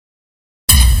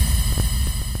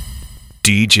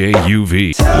DJ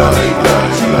UV. Don't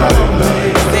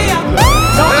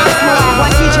ask me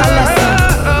what teacher lesson.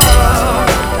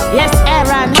 Yes,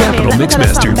 Aaron. Capital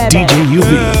Mixmaster DJ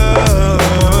UV.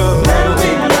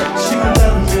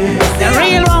 The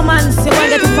real romance, you want to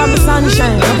get it from the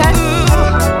sunshine, okay?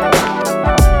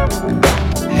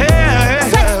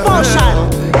 Sex potion.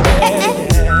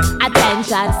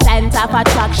 Attention, center of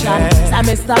attraction. So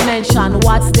Mr. Mention,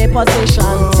 what's the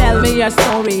position? Tell me your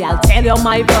story, I'll tell you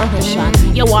my version.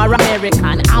 You are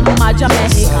American, I'm a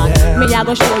Jamaican. Me I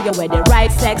go show you where the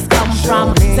right sex come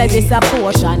from. Say this a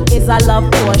potion, it's a love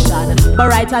potion. But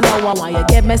right now I want you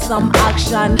give me some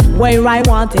action. Where I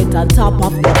want it on top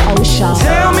of the ocean.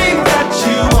 Tell me that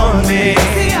you want me.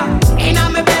 In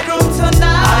my bedroom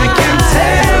tonight. I can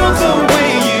tell the way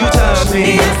you touch me.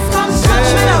 Yes, come touch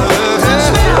me now, touch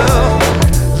me now.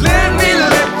 Let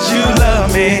you love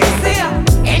me.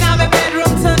 In my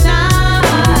bedroom tonight.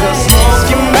 The smoke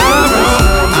in my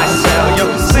room, I smell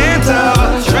your scent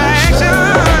of attraction.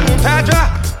 Petra,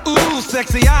 ooh,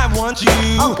 sexy, I want you.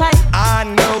 Okay. I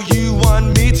know you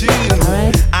want me too.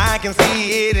 Alright. I can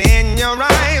see it in your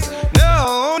eyes.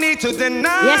 No need to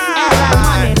deny. Yes, Aaron,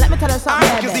 honey, let me tell you something,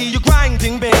 I can baby. see you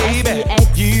grinding, baby.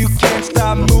 SEX. You can't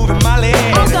stop moving my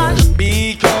legs. Oh, gosh.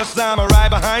 Because I'm right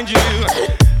behind you,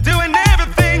 doing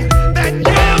everything that you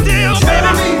do.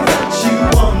 Tell me that you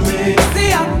want me.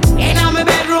 In my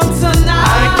bedroom tonight.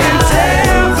 I can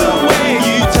tell the way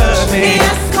you touch me.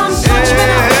 Yes, come touch me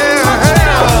now, touch me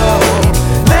now.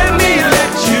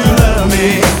 Let you love me.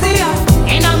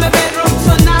 In my bedroom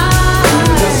tonight.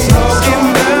 The smoke in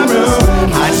the room,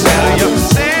 I smell your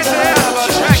scent of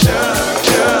attraction.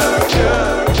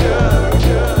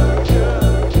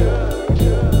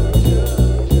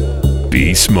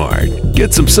 Be smart.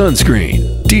 Get some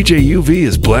sunscreen. DJ UV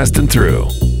is blasting through.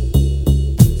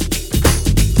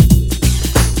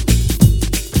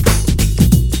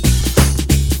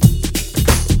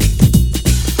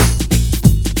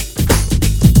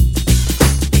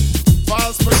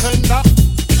 False pretender.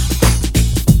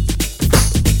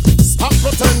 Stop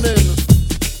pretending.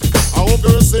 I hope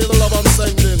you receive the love I'm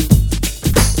sending.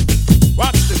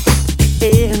 Watch this.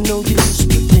 Ain't no use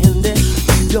pretending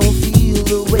you don't feel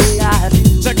the way I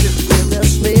do. Check it. When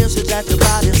this message that your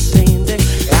body's sending,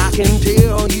 I can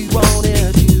tell you want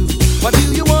it too. Why do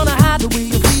you wanna hide the way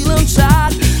you feel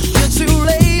inside? It's too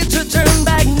late to turn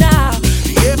back now.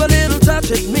 Every little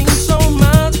touch it means so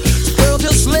much. So girl,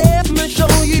 just let me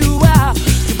show you how.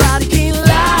 Your body can't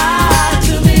lie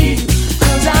to me,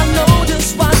 'cause I know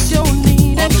just what you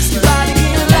need. Your body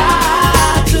can't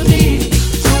lie to me,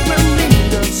 so we're in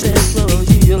the sexual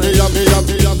healing.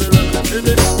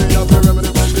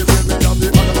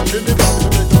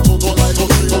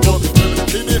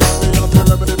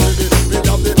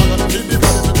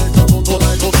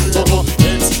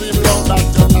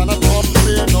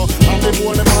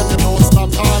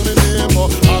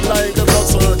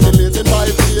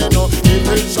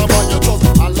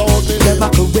 Let my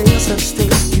caresses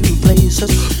take you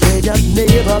places where you've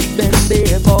never been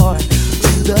before.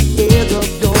 To the edge of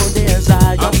your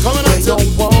desire, I'm coming where at you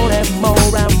you. want it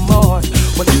more and more.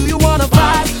 But do you wanna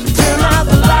fight? Turn out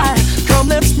the light. Come,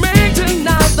 let's make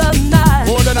tonight the night.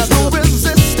 More than I There's no do.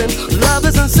 resisting, love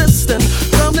is insisting.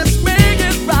 Come, let's make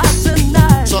it right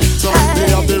tonight. So me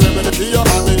have the remedy for you,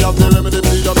 and me have the remedy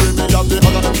for you. Bring me have the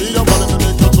other for you, wanna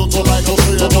make you so like a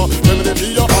creator. Remedy for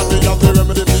you, and me have the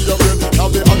remedy for you. Bring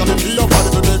have the other for you, wanna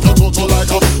make you so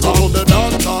like a the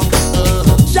dancer.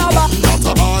 Shabba, Not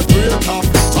a heartbreaker,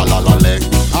 chalala leg,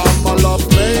 I'm a love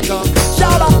maker.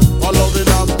 shabba. I love it,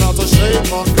 I'm not a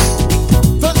shaker.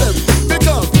 Tell them,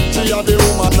 because she are the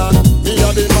woman and me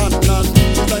are the man and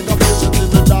she's like a patient in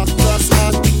the doctor's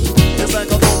hand. It's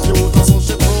like a computer, so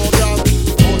she program.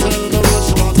 Don't tell the world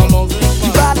she want a loving Your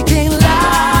man. body can't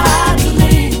lie to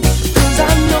me, 'cause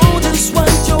I know just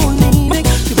what you're needing.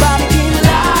 Your body can't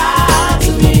lie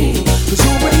to me, 'cause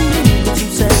you're in need of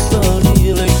some sexual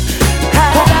healing.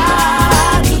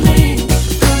 Lie to me,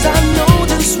 'cause I know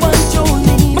just what you're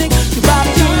needing. Your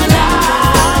body can't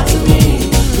lie to me,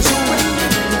 'cause you're in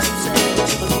need of some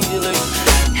sexual healing.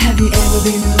 Have you ever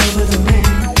been in love with a man?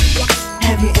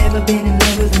 Have you ever been in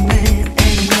love with a man?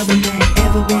 And another man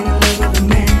ever been in love with a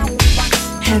man?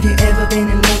 Have you ever been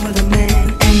in love with a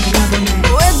man and another man?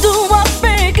 Where do I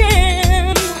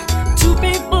begin? Two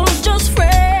people just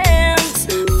friends,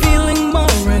 feeling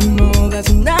more and more.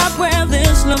 That's not where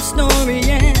this love story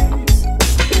ends.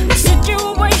 The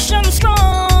situation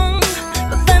strong,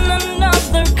 but then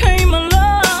another came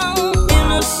along.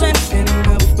 Innocent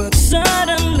enough, but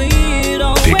suddenly it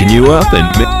all Picking you up and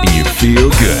making you feel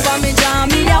good. For me, Jah,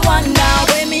 me, I wonder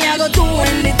where me I go to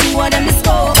when the two of them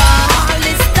discover. All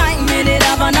this time, me they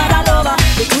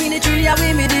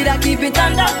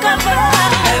cover.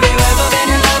 Have you ever been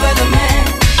in love with a man?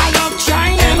 I love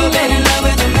trying. Ever been in love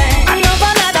with a man? I love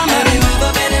another man. Have you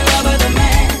ever been in love with a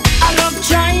man? I love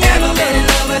trying. Ever been in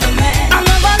love with a man? I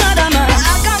love another man.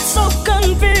 I got so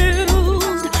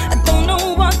confused. I don't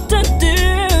know what to do.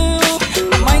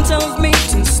 My mind tells me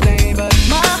to stay, but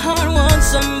my heart wants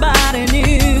somebody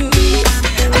new.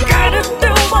 I gotta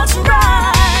do what's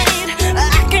right.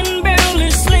 I can barely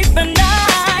sleep at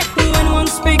night. When one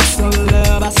speaks of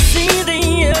love, I see the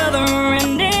other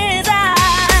in his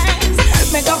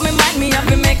eyes. Make up my mind, me have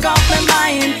to make up my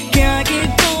mind. Can't keep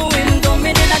going, don't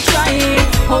mean that I try.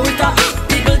 Oh, it up,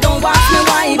 people don't ask me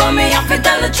why, but me have to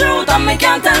tell the truth and me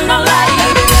can't tell no lie.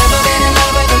 Have you ever been in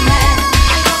love with a man?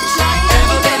 I love trying.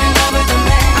 Ever been in love with a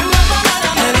man? I love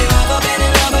another man. Have you ever been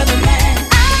in love with a man?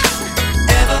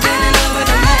 Ever been in love with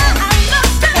a man?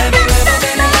 Have you ever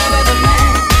been in love with a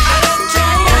man? I love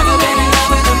trying. Ever been in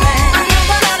love with a man? I love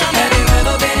another man. Have you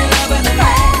ever been in love with a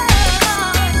man?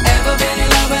 Ever been in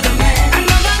love with a man? I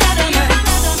love another man.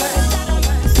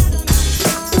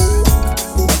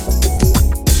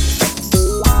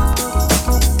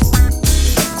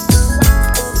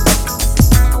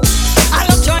 I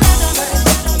love trying.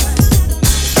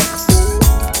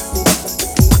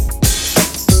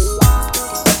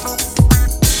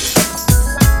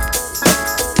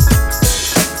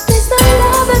 Mr.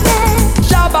 Loverman,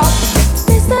 Shabba,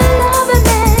 Mr.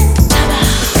 Loverman,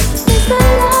 Mr.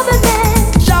 Loverman,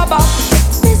 shabba.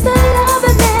 Mr.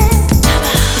 Loverman.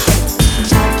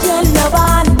 Champion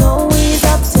lover, know he's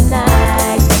up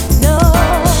tonight. No,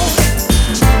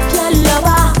 champion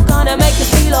lover, gonna make you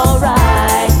feel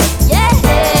alright. Yeah,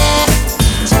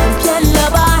 champion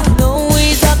lover, know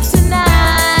he's up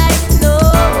tonight. No,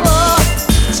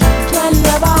 champion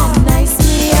lover, nice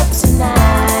me up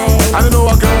tonight. I don't know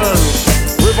a girl.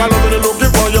 If I love it,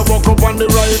 looking for you, walk up on the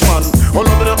right man. Oh,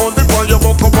 love it, only for you,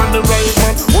 walk up on the right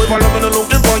man. Oh, if I love it,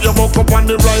 looking for you, walk up on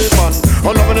the right man.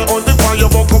 Oh, love it, only for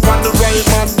you, walk up on the right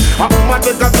man. A woman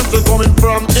take a sister coming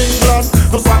from England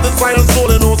to satisfy her soul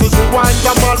and also she wants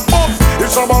a man. But if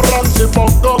she run, she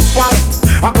fucked up fast.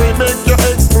 I will make you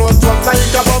explode just like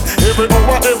a bomb. Every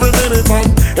hour, every minute, man.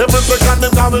 Every second,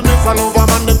 them call me Miss Lover,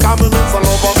 man. Them call me Miss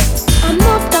Lover. I'm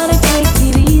not gonna take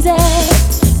it easy.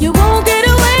 You won't get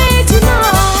away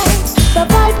tonight. The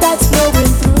vibe that's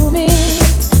flowing through me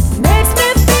makes me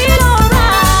feel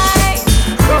alright.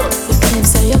 You claim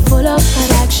say you're full of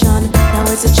attraction. Now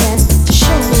it's a chance to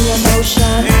show me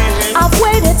emotion. I've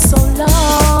waited so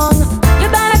long. You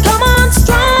better come on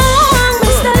strong,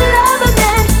 Mr.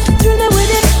 Loverman. Thrill me with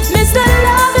it, Mr.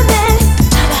 Loverman.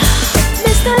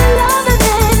 Mr.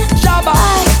 Loverman. Shabba. I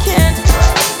can't.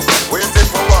 Waiting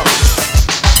for what?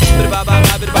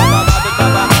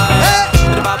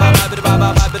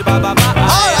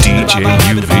 DJ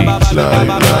UV.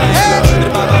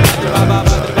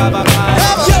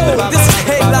 Yo, this is the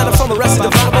headliner from Arrested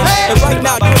Development, and right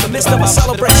now you're in the midst of a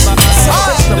celebration.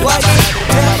 Celebration of life,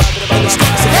 death, and the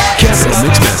strokes of God. Capital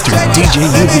Mixmaster DJ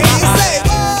UV.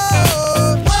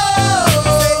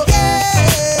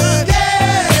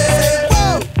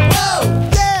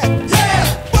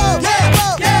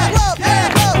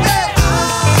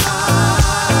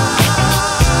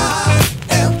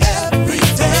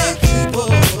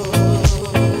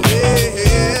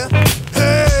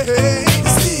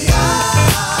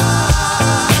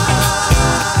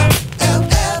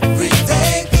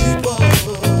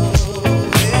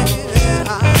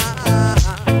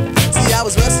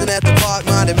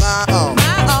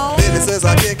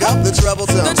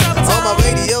 Troublesome. On my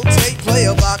radio tape, play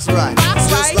a box right.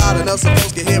 Just loud enough so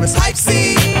folks can hear us hype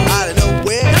scene. Out of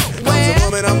nowhere comes a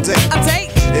woman I'm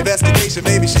dating. Investigation,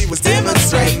 maybe she was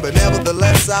demonstrating, but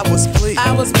nevertheless I was pleased.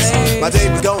 My day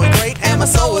was going great and my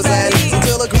soul was at ease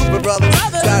until a group of brothers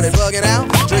started bugging out,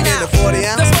 drinking the 40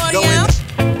 ounce, going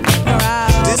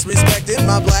disrespecting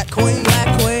my black queen,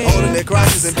 holding their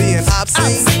crotches and being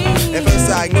obscene. At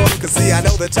first I ignored them, cause see I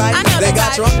know the type. They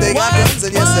got drunk, they got guns,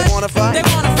 and yes they wanna fight.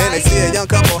 And they see a young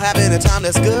couple having a time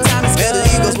that's good, and the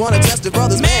Eagles wanna test the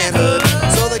brother's manhood.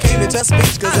 So they came to test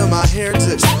speech cause of my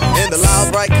heritage and the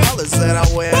loud bright colors that I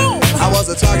wear. I was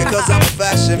a target cause I'm a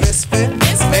fashion misfit,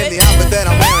 and the outfit that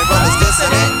I'm wearing brothers this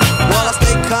and that. While I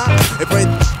stay calm and pray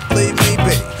leave me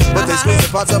be, but they squeeze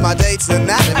the parts of my date's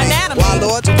anatomy. Why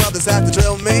Lord, you brothers have to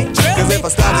drill me, cause if I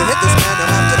start to hit this man, they'll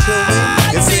have to kill me.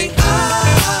 You see,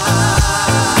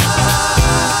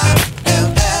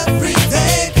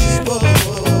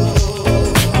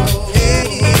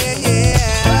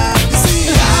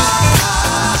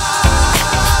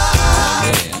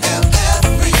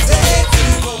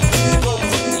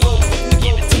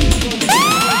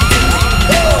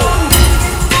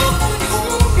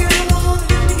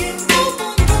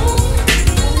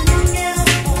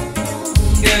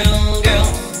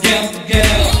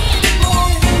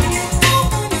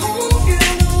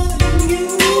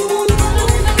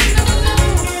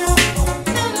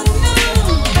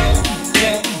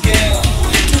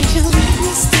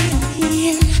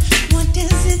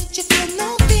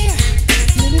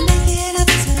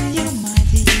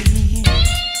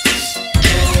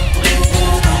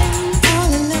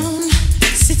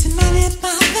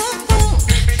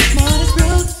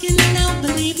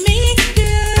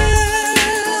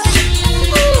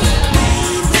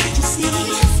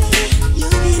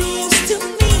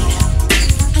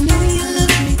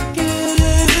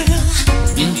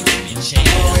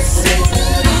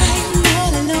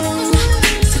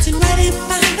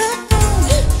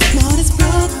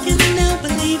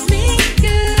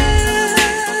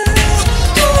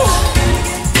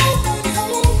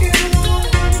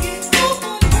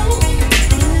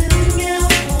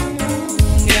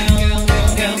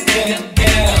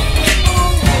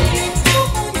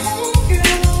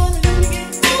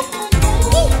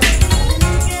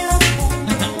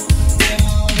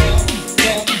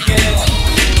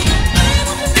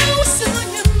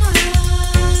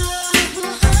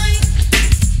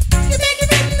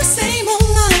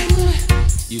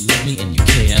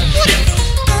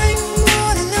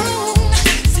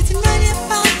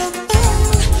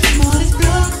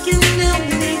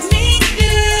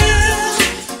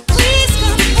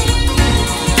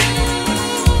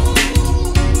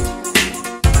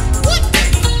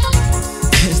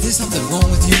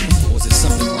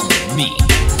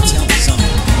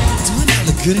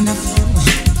 good enough for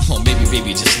you? Or maybe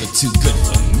baby just look too good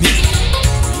for me.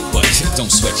 But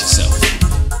don't sweat yourself.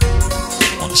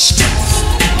 On the strap.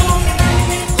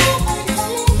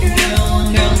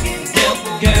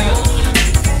 Girl.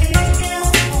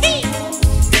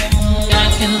 I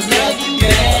can love you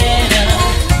better.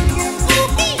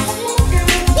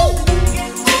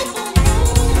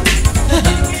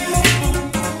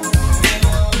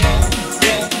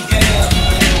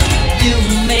 You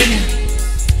make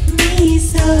me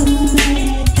so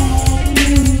mad that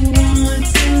you want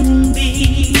to be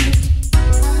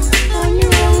on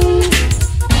your own.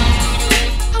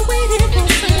 I waited for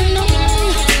so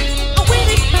long. I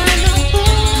waited by the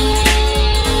phone.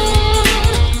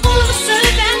 All of a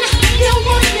sudden, you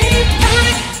want me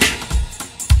back.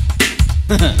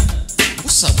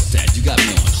 What's up with that? You got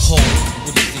me on hold.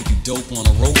 What do you think, you dope on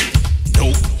a rope?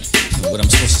 Nope. What, I'm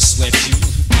supposed to sweat you?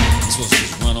 I'm supposed to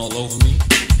just run all over me?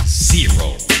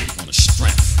 Zero on the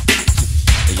strength.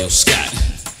 Hey, yo, Scott,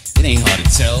 it ain't hard to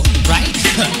tell, right?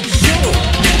 Yo,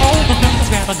 all the fellas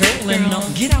grab a girl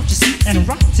and get out your seat and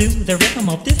rock to the rhythm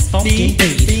of this funky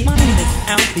beat. My name is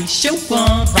Alfie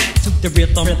Chauffeur. Rock to the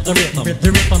rhythm of the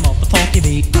funky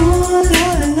beat. All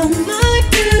along my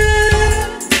girl.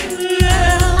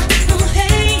 Oh,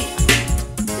 hey.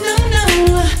 No, no,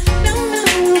 no, no, no,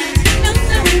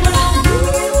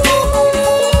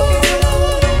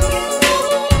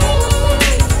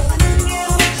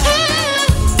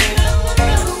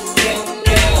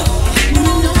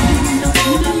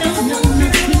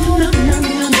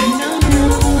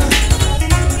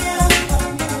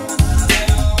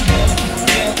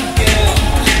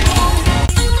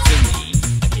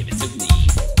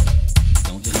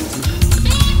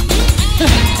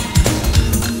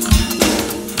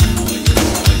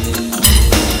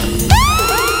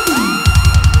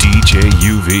 DJ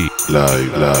UV.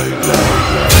 Live.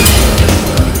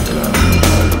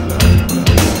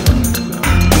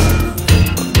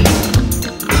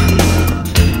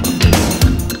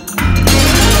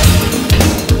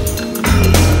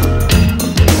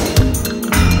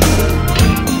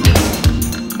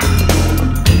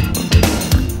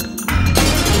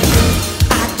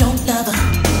 I don't love her.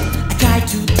 I try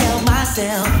to tell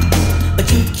myself, but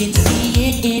you can see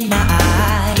it in my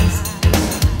eyes.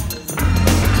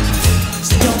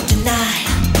 So don't deny,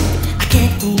 I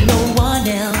can't fool no one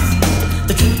else.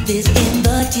 The truth is in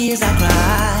the tears I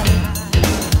cry.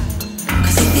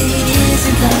 'Cause if it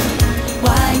isn't love,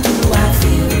 why do I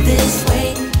feel this way?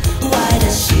 Why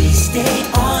does she stay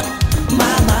on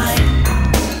my mind?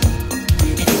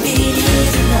 And if it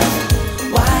isn't love,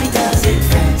 why does it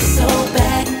hurt so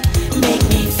bad? Make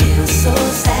me feel so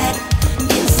sad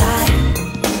inside.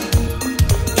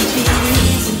 If it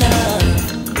isn't love,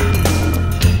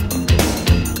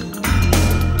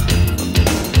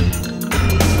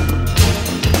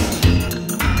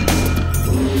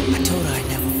 I told her I'd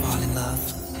never fall in love,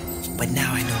 but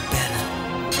now I know better.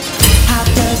 How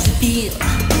does it feel?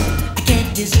 I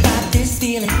can't describe this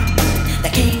feeling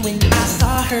that came when I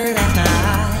saw her last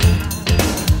night.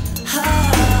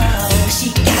 Oh, she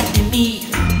got to me.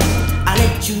 I'll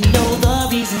let you know the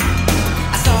reason.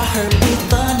 I saw her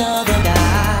with another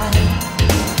guy.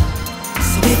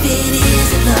 So if it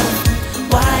isn't love,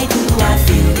 why do I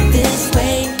feel this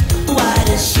way? Why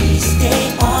does she stay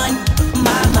on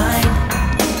my mind?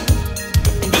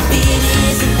 And if it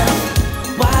isn't love,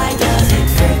 why does it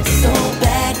hurt so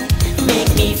bad?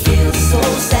 Make me feel so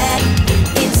sad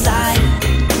inside.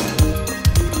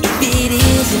 If it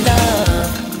isn't love,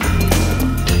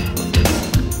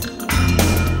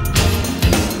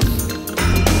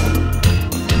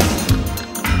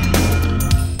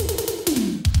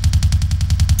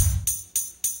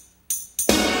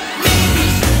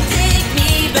 take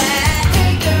me back.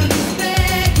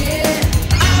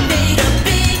 I made a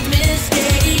big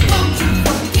mistake. Won't you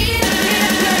forgive me?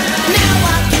 Now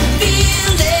I can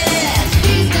feel it.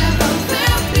 She's never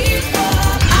felt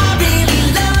before. I really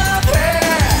love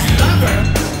her.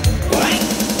 What?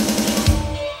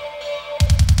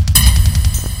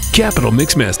 Capital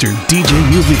Mixmaster DJ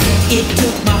UV. It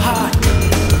took my heart,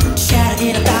 shattered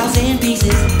in 1,000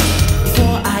 pieces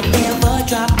before I ever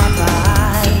dropped my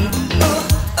pride.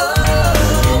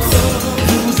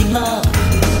 Losing love,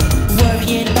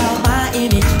 worrying about my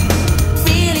image,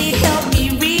 really helped me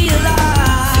realize.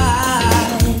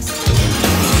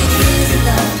 If it isn't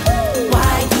love,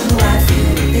 why do I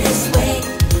feel this way?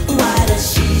 Why does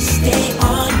she stay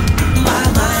on my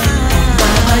mind?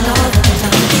 My mind all the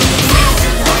time. If it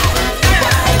isn't love,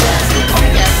 why does it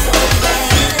hurt so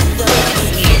bad?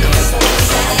 So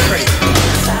sad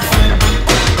inside.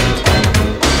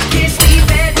 Can't sleep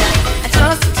at night, I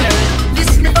toss and turn,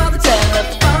 listening for the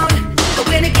telephone. But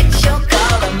when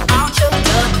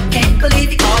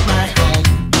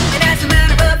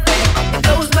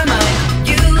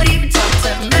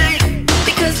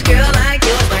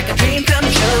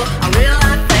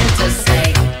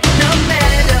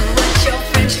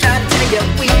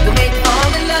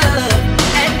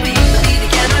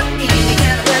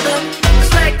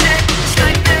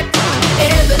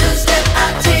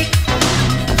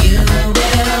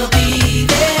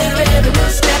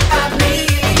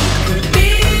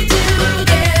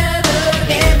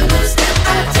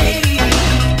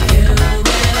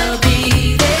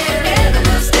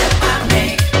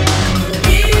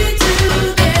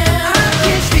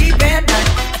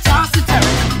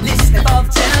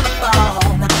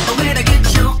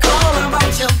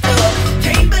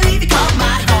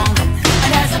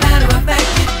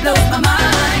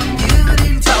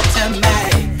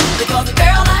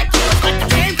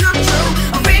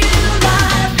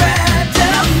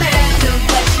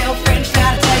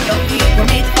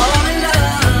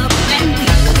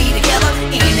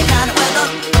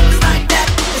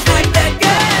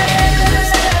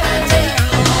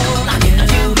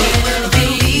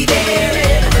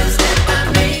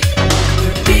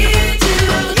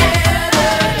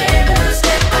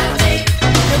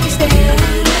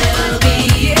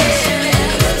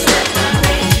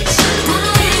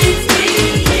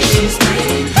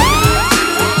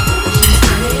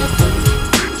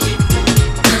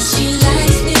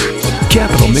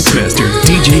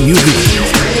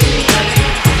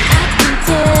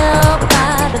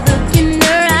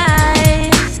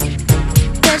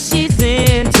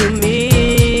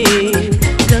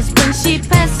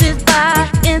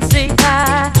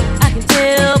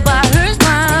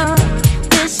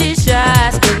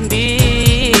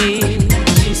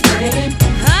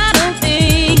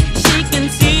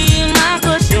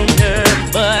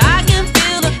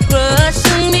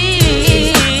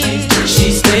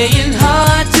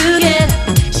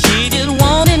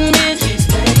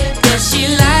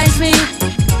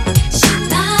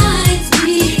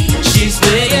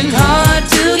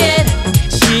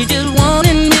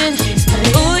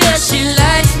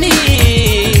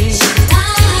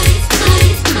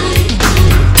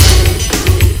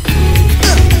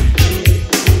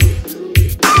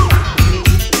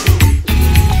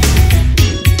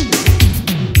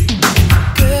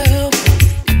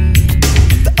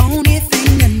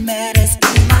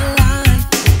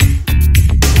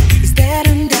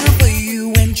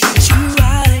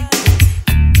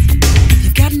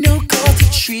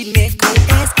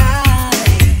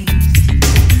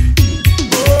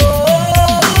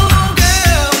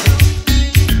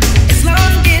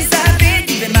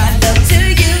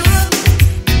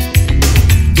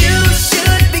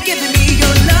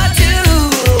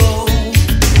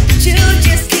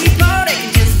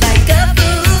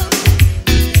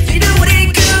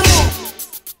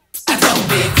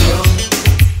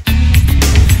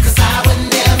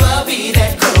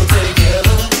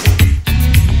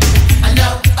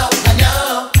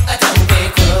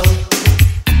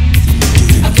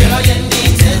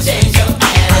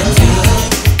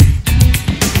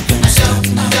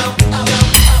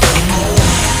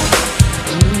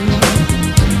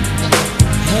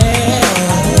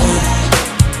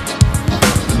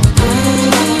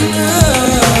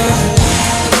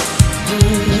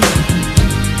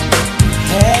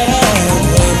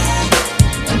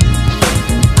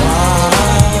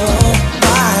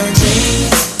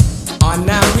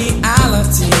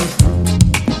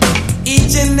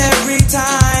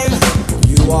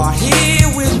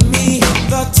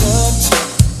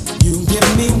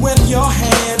your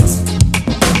hands.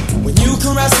 When you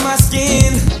caress my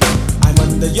skin, I'm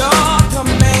under your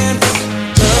command.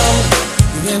 Girl,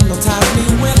 you hypnotize me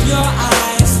with your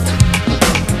eyes.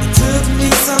 It took me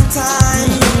some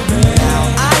time, now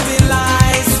I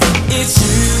realize it's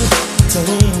you to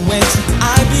whom which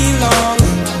I belong.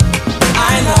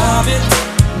 I love it,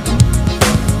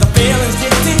 the feeling's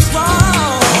getting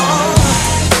strong.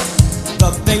 The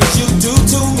things you do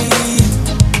to me,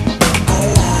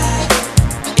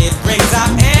 it brings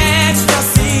out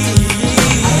ecstasy.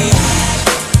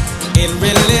 It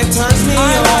really turns me on.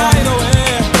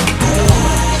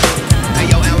 Hey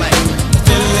yo, LA. The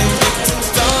feeling getting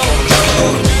strong.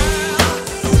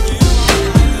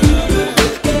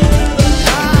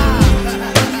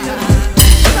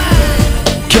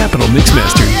 Capital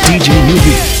Mixmaster DJ UV.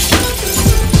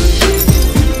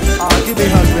 Give me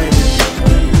hug, baby.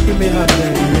 Give me hug,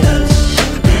 baby. Yes.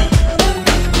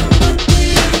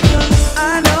 I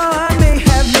know I may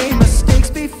have made mistakes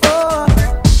before,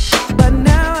 but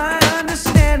now I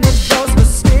understand what those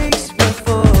mistakes were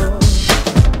for.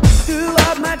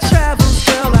 Throughout my travels,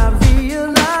 girl, I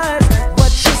realize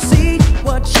what you see,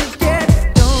 what you get,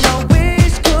 don't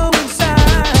always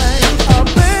coincide. A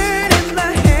bird in the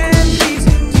hand leads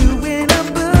you in a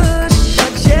bush,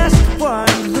 but just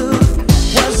one look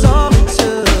was all it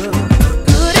took.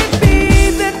 Could it be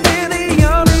that we're the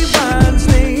only ones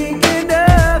thinking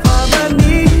of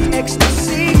harmony,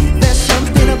 ecstasy? There's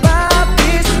something about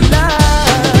this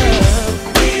love.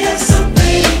 We have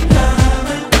something in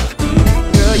common.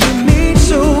 Girl, you mean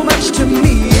so much to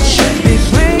me. It should be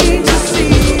plain to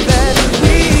see that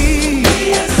we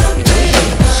have something in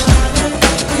common.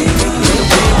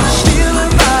 Feel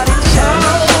about each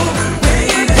other. When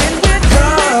we go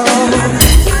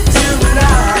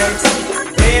Tonight,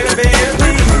 baby, baby,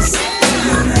 please.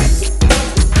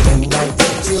 And I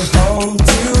take you home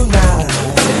tonight.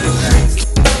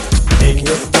 Baby,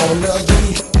 it's gonna be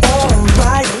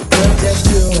alright. We're just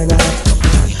you and I.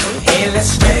 Hey,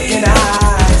 let's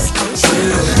recognize true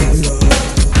love.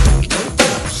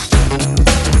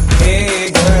 Hey,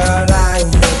 girl, I'm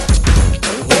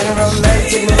in a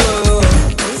romantic mood,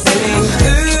 singing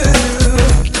ooh.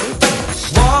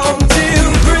 Want to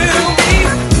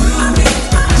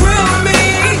groove me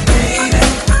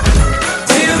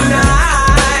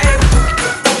tonight.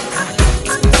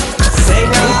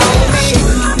 Sing along with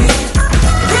me,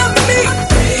 groove me,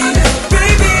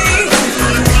 baby.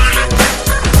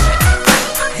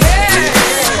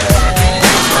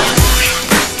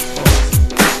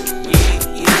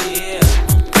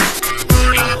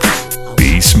 Be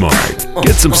smart.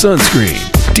 Get some sunscreen.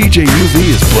 DJ UV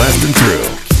is blasting through.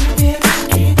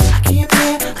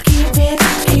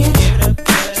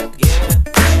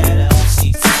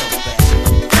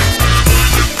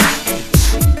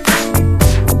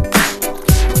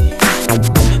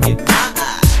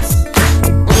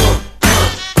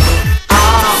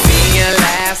 Seen you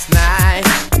last night,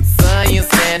 saw you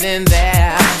standing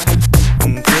there.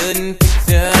 Couldn't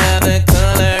picture the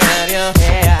color of your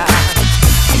hair.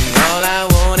 All I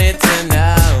wanted to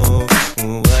know,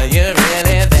 were you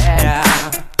really there?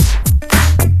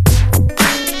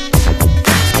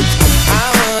 I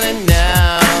wanna know,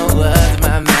 was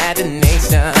my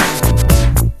imagination?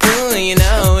 Ooh, you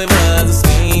know it was a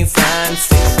sweet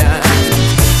sensation.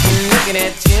 Looking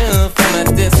at you from a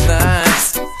distance,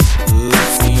 ooh, it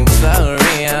seems so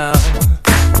real.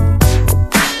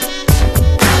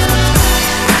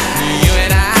 You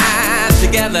and I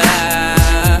together,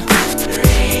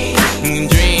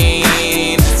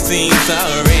 dream seems so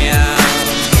real.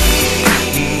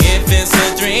 If it's a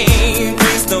dream,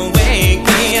 please don't wake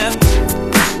me up.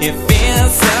 It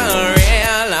feels so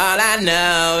real. All I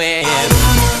know is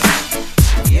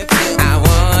I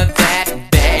want that,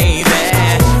 baby.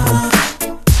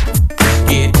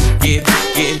 Get.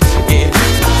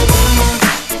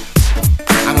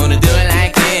 I'm gonna do it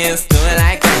like this, do it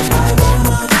like that.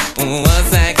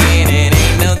 Once I get it,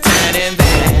 ain't no turning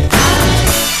back.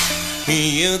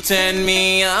 You turn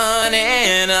me on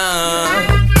and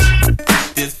on.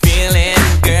 This feeling,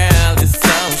 girl, is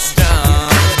so strong.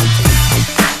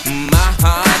 My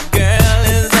heart, girl,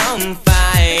 is on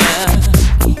fire.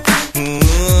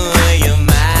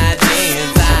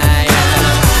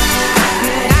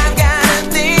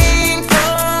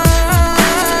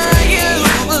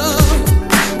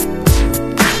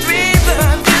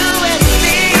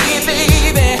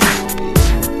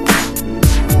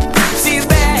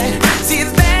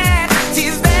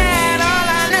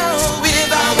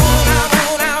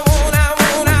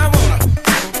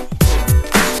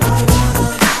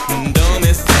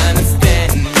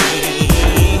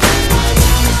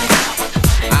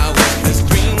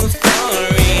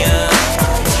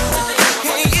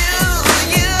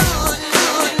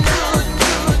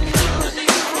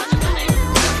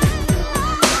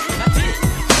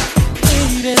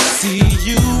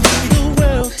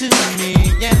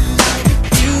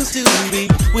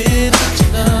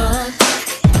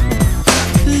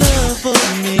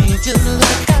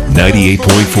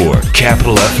 98.4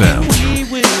 Capital FM. We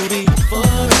will be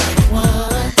forever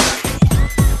one.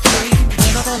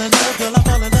 When I fall in love, girl, I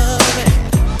fall in love.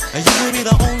 And you will be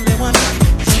the only one.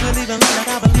 You believe in love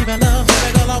like I believe in love.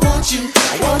 Baby girl, I want you,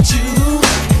 I want you.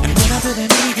 And when I feel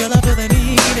the need, girl, I feel the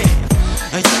need.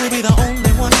 And you will be the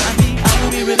only one I need. I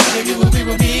will be with you, you will be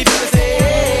with me. Baby, say,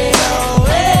 hey, oh,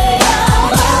 hey,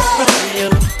 oh, love from you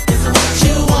is what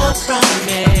you want from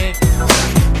me.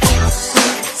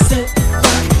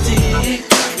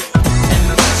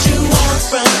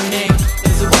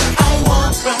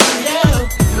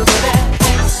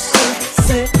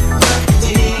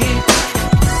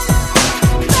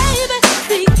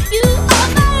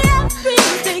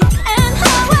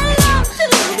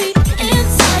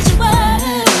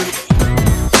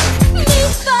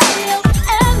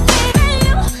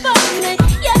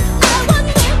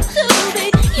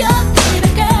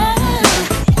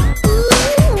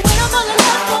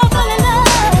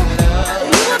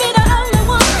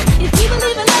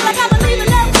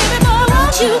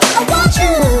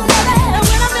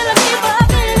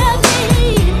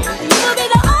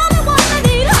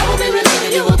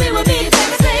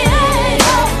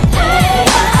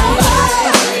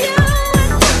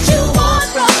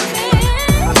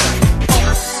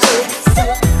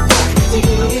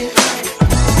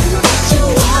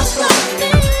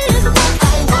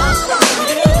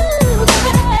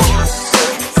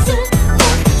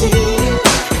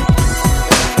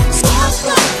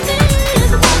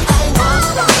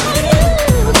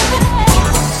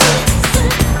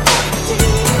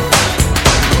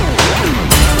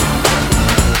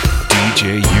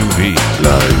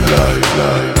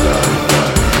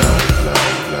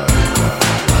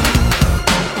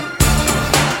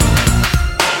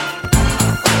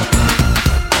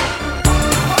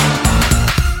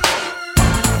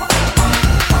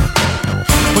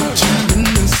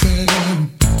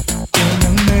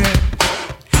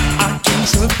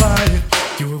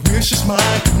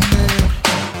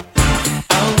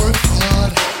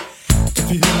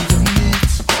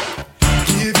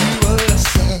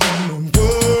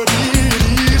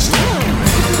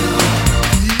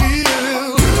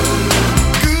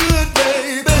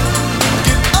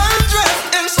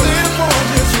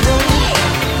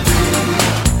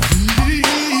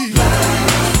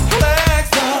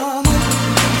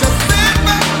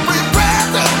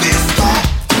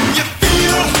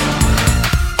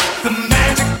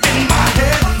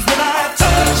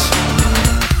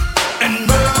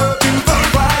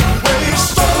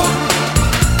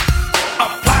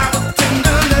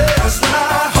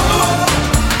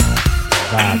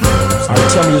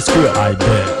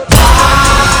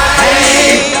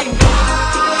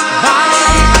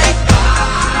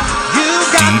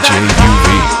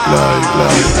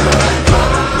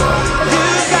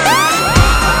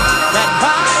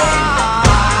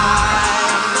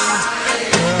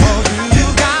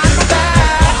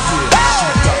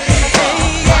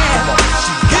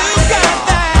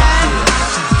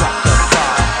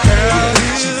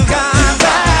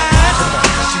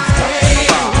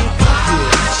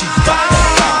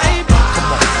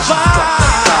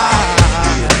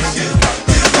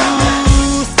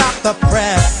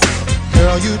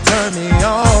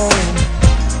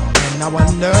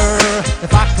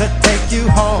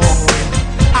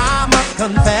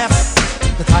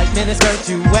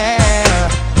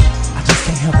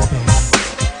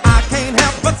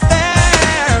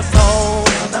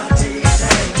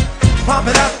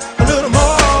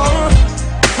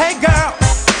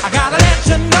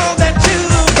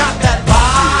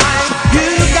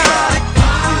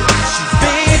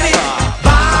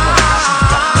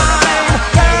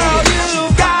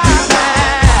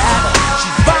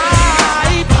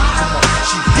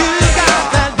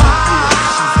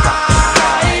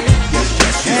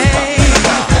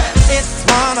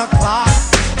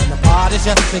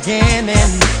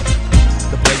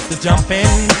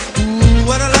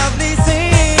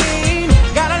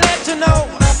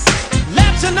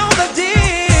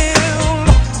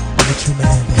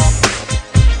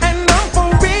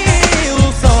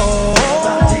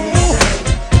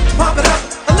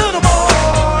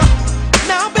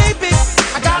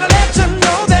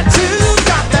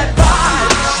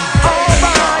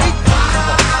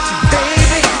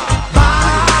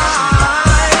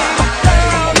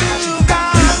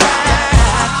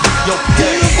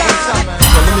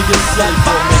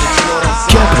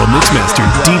 Capital Mixmaster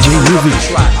DJ UV.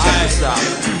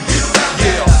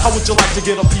 How would you like to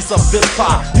get a piece of this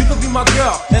pie? You could be my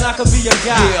girl, and I could be your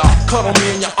guy. Yeah, cuddle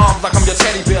me in your arms like I'm your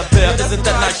teddy bear there. Isn't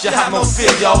that nice? You have no fear,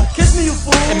 yo. Kiss me, you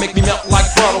fool, and make me melt like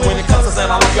butter. When it comes to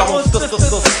saying I love y'all, won't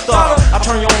stutter. I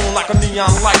turn you on like a neon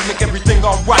light, make everything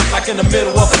alright, like in the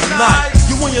middle of the night.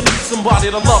 You when you need somebody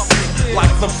to love you,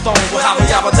 like some stones will have a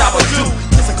yabba dabba do.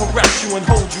 Kiss and caress you and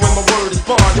hold you, and the word is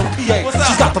bond. Yo, PA,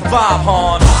 she's got the vibe,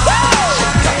 hon.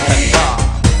 She's got that vibe.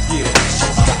 Yeah,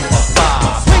 she's got that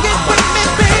vibe. Swing it with me,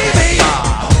 baby.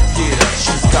 Yeah,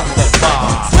 she's got that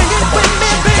vibe. Swing it with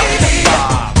me, baby.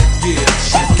 Yeah,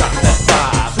 she's got that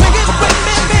vibe. Swing it with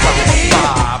me, baby.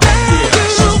 Yeah,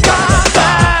 she's got that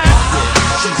vibe. Yeah,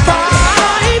 she's got that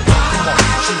vibe.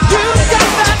 You got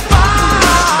that vibe.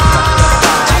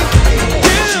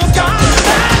 You got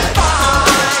that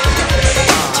vibe.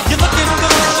 You're looking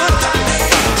good.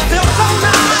 Feel so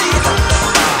nice.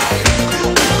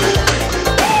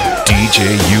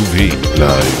 DJ UV.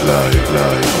 Live.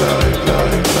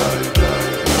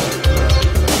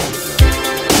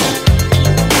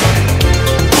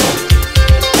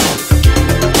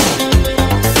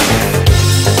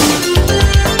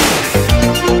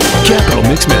 Capital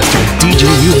Mixmaster, DJ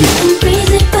UV. I'm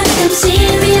crazy, but I'm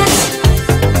serious.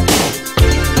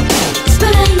 It's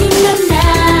what I know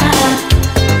now.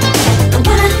 And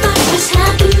what I thought was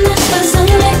happiness was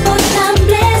only for time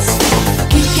bliss.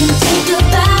 You can take a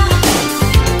bow.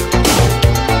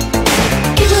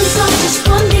 It was all just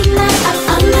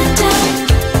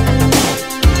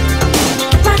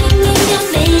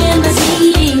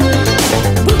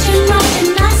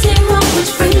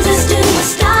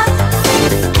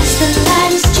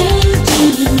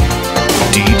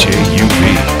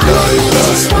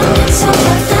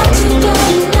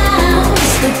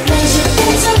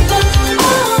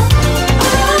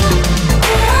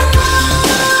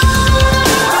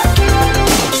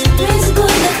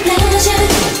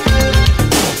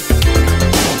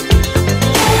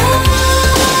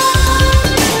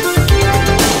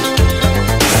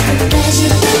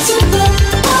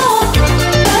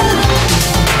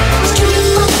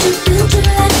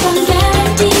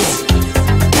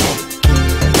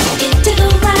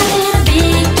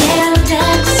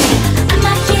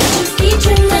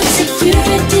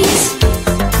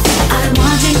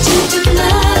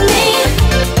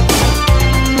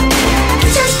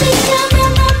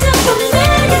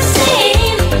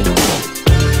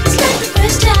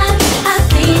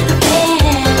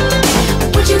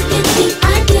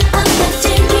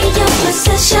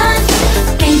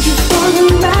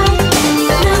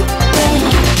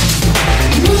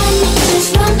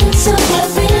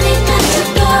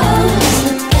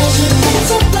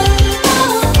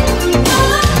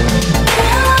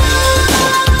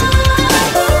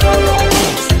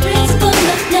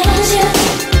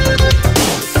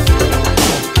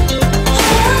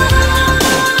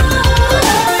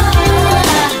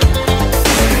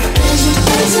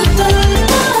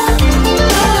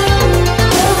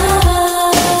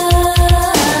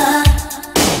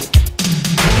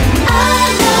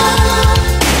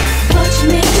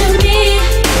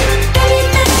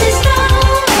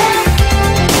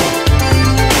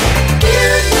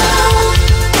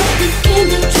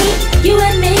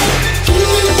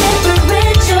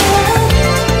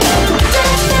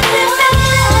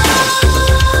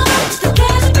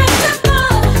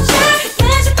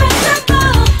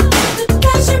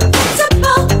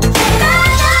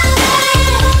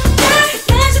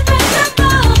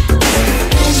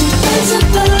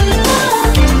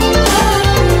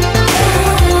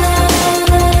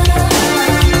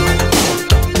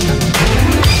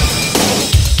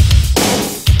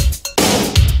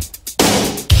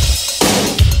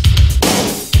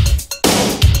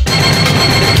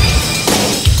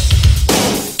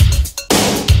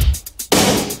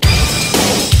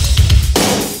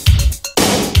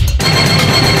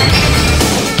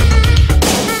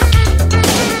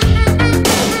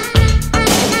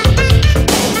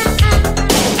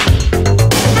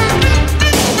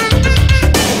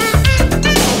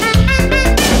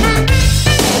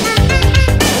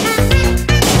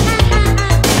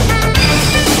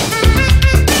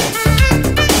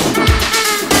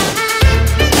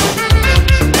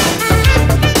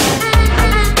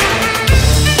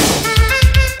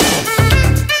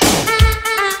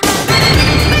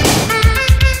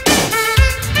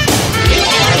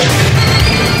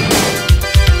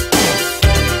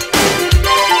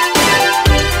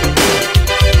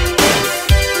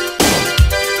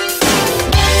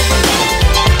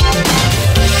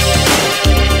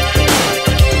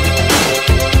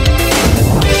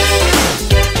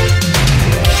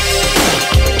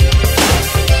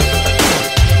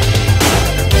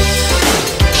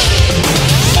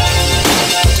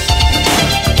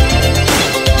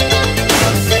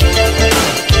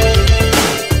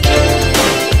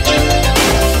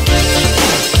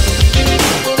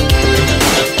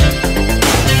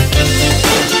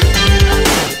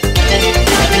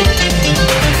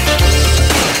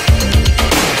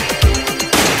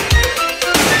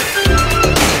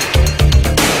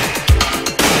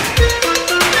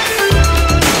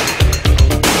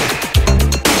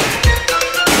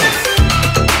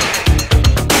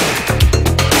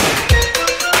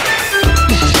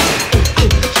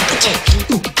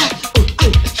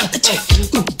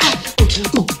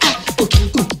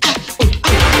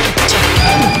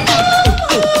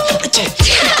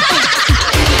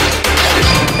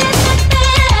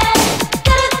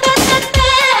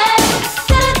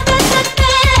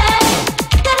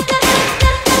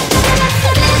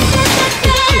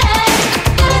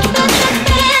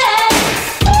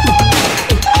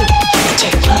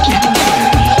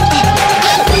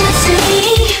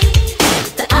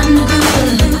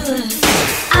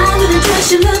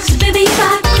she looks